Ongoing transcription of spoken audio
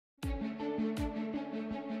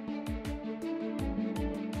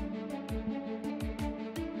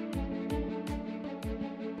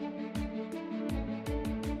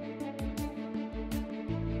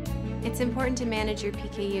It's important to manage your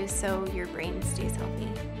PKU so your brain stays healthy.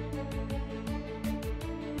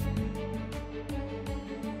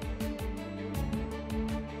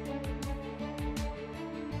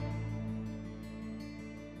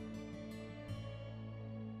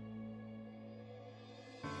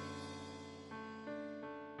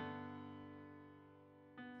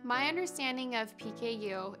 My understanding of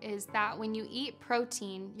PKU is that when you eat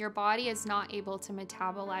protein, your body is not able to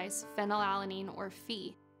metabolize phenylalanine or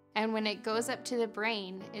Phe. And when it goes up to the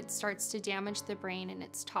brain, it starts to damage the brain and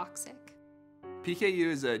it's toxic. PKU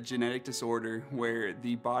is a genetic disorder where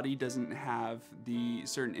the body doesn't have the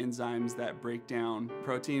certain enzymes that break down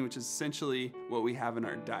protein, which is essentially what we have in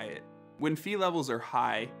our diet. When Phe levels are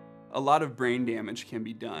high, a lot of brain damage can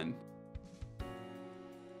be done.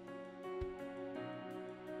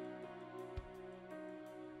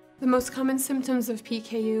 The most common symptoms of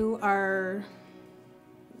PKU are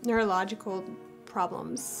neurological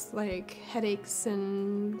problems like headaches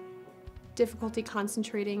and difficulty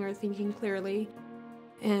concentrating or thinking clearly,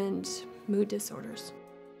 and mood disorders.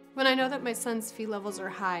 When I know that my son's Phe levels are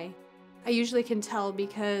high, I usually can tell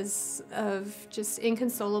because of just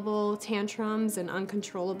inconsolable tantrums and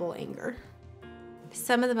uncontrollable anger.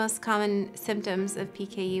 Some of the most common symptoms of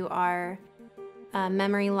PKU are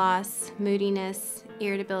memory loss, moodiness,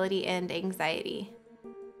 irritability, and anxiety.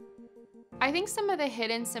 I think some of the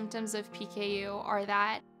hidden symptoms of PKU are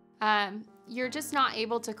that you're just not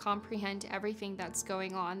able to comprehend everything that's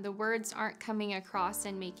going on. The words aren't coming across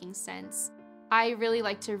and making sense. I really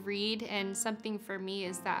like to read, and something for me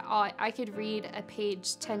is that I could read a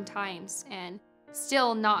page 10 times and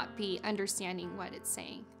still not be understanding what it's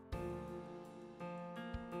saying.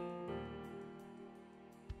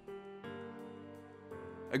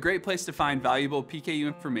 A great place to find valuable PKU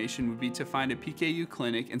information would be to find a PKU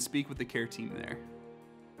clinic and speak with the care team there.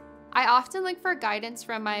 I often look for guidance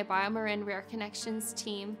from my BioMarin Rare Connections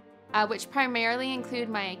team, which primarily include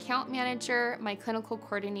my account manager, my clinical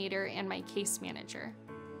coordinator, and my case manager.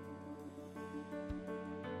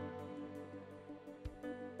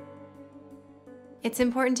 It's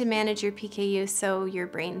important to manage your PKU so your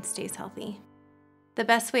brain stays healthy. The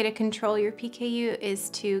best way to control your PKU is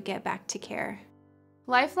to get back to care.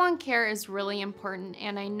 Lifelong care is really important,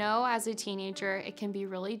 and I know as a teenager it can be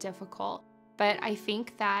really difficult, but I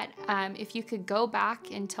think that if you could go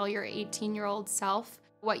back and tell your 18-year-old self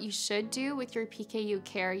what you should do with your PKU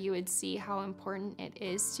care, you would see how important it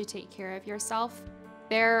is to take care of yourself.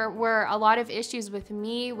 There were a lot of issues with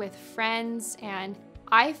me, with friends, and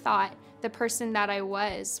I thought the person that I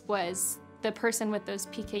was the person with those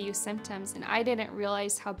PKU symptoms, and I didn't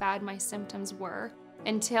realize how bad my symptoms were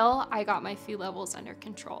until I got my Phe levels under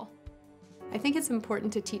control. I think it's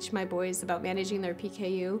important to teach my boys about managing their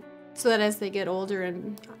PKU so that as they get older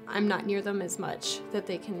and I'm not near them as much, that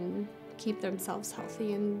they can keep themselves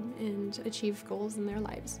healthy and achieve goals in their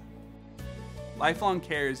lives. Lifelong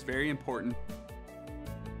care is very important.